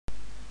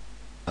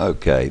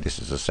Okay, this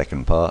is the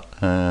second part.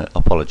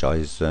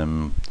 Apologise,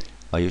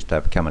 I used to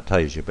have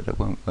Camtasia, but it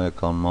won't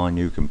work on my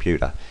new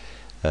computer,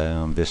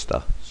 on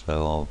Vista.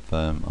 So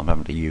I'm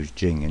having to use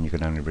Jing, and you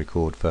can only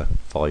record for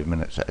 5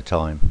 minutes at a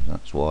time.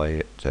 That's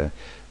why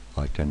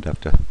I tend to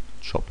have to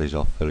chop these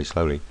off fairly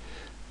slowly.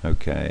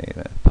 Okay,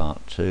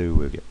 part 2,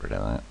 we'll get rid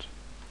of that.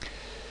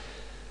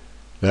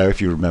 Now,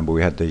 if you remember,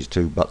 we had these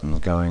two buttons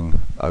going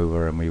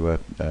over, and we were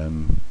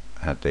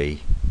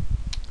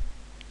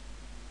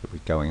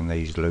going in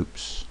these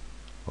loops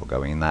or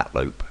going in that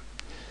loop.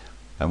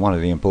 And one of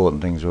the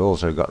important things we've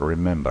also got to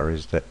remember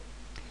is that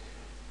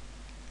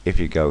if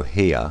you go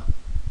here,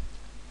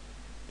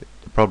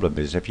 the problem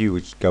is if you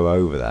would go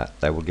over that,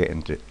 they will get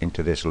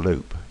into this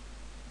loop.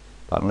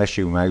 But unless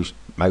you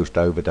moused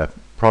over the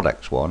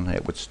products one,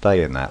 it would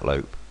stay in that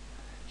loop.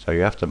 So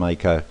you have to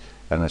make an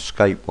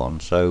escape one.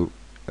 So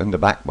in the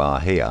back bar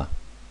here,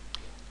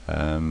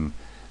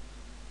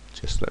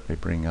 just let me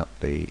bring up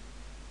the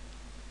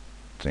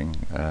thing.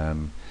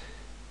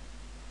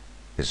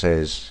 It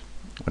says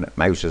when it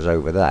mouses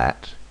over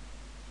that,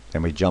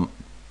 then we jump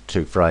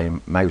to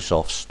frame mouse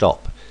off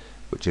stop,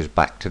 which is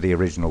back to the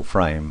original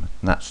frame,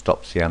 and that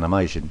stops the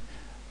animation.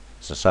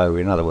 So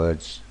in other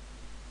words,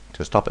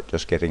 to stop it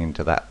just getting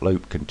into that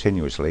loop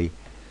continuously,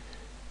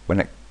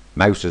 when it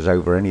mouses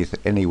over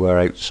anywhere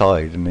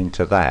outside and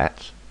into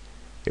that,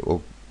 it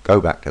will go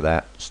back to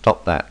that,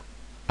 stop that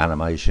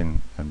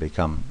animation, and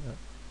become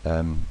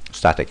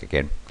static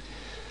again.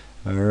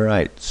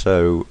 Alright,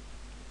 so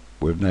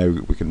we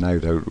can now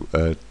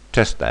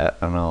test that,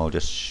 and I'll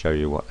just show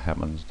you what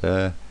happens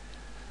there.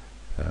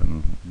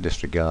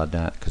 Disregard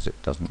that because it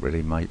doesn't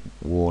really make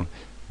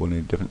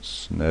any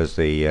difference. And there's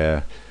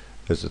the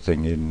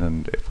thing in,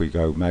 and if we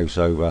go mouse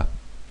over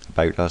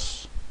about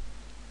us,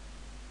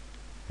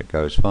 it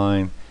goes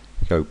fine.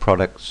 You go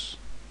products,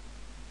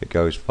 it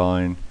goes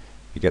fine.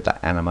 You get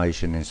that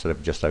animation instead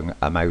of just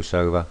a mouse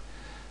over.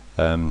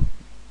 So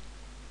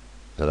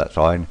that's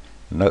fine.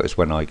 Notice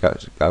when I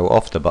go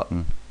off the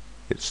button,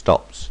 it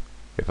stops.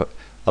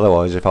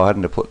 Otherwise, if I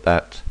hadn't have put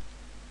that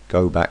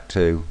go back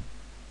to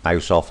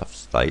mouse off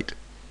state,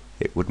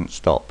 it wouldn't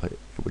stop. It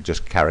would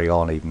just carry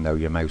on even though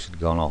your mouse had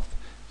gone off.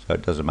 So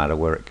it doesn't matter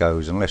where it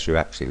goes unless you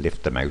actually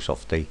lift the mouse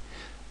off the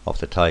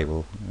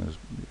table.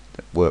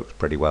 It works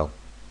pretty well.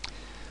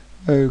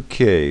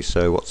 Okay,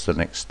 so what's the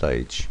next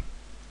stage?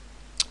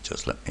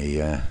 Just let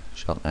me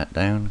shut that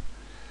down.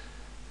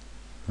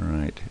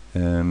 Right.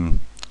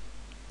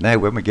 Now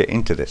when we get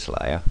into this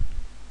layer,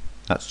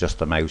 that's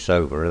just a mouse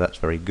over. That's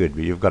very good,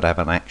 but you've got to have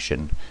an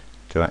action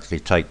to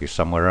actually take you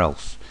somewhere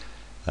else.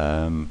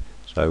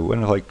 So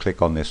when I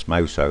click on this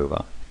mouse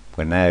over,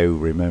 we're now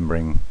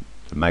remembering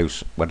the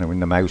mouse when we're in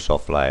the mouse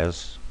off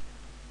layers.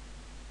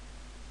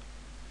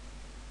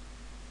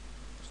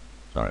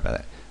 Sorry about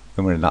that.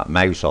 When we're in that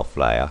mouse off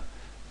layer,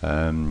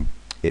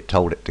 it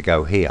told it to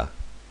go here,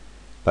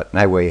 but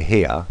now we're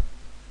here,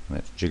 and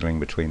it's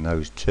jiggling between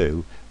those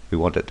two. We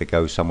want it to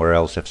go somewhere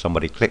else if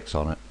somebody clicks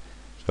on it,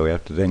 so we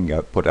have to then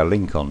go put a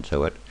link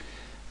onto it,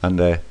 and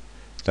the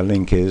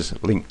link is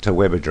link to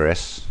web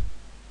address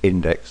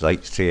index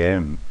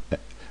HTML,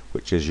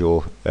 which is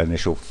your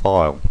initial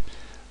file.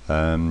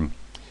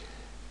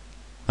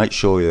 Make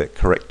sure that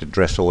correct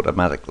address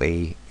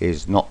automatically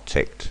is not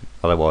ticked,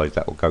 otherwise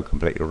that will go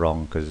completely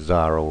wrong, because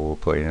Xara will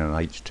put in an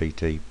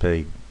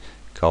HTTP :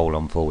 /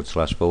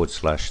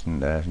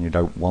 and you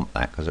don't want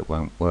that because it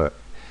won't work.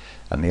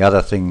 And the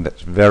other thing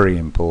that's very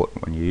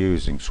important when you're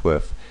using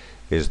Swift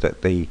is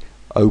that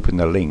open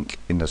the link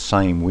in the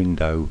same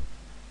window,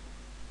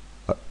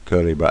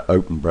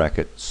 open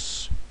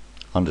brackets,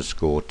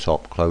 underscore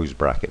top, close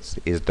brackets,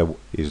 is the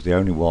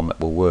only one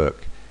that will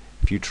work.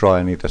 If you try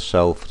any of the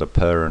self, the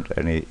parent,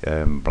 any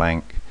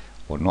blank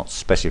or not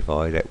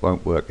specified, it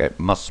won't work. It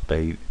must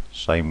be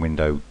same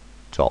window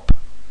top.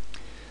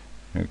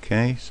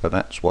 Okay, so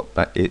that's what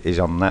that is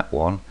on that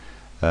one.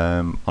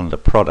 Under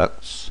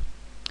products,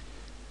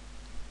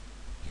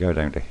 go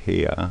down to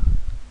here.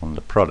 On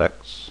the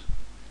products,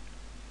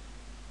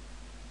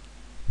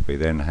 we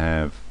then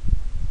have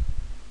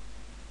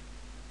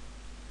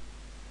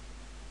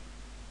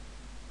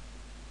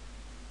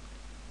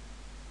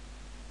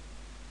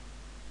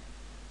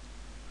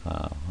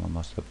I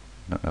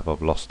don't know if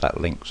I've lost that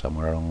link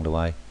somewhere along the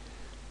way.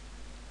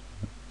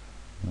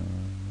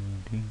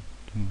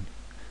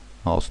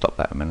 I'll stop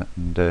that a minute,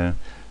 and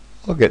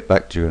I'll get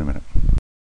back to you in a minute.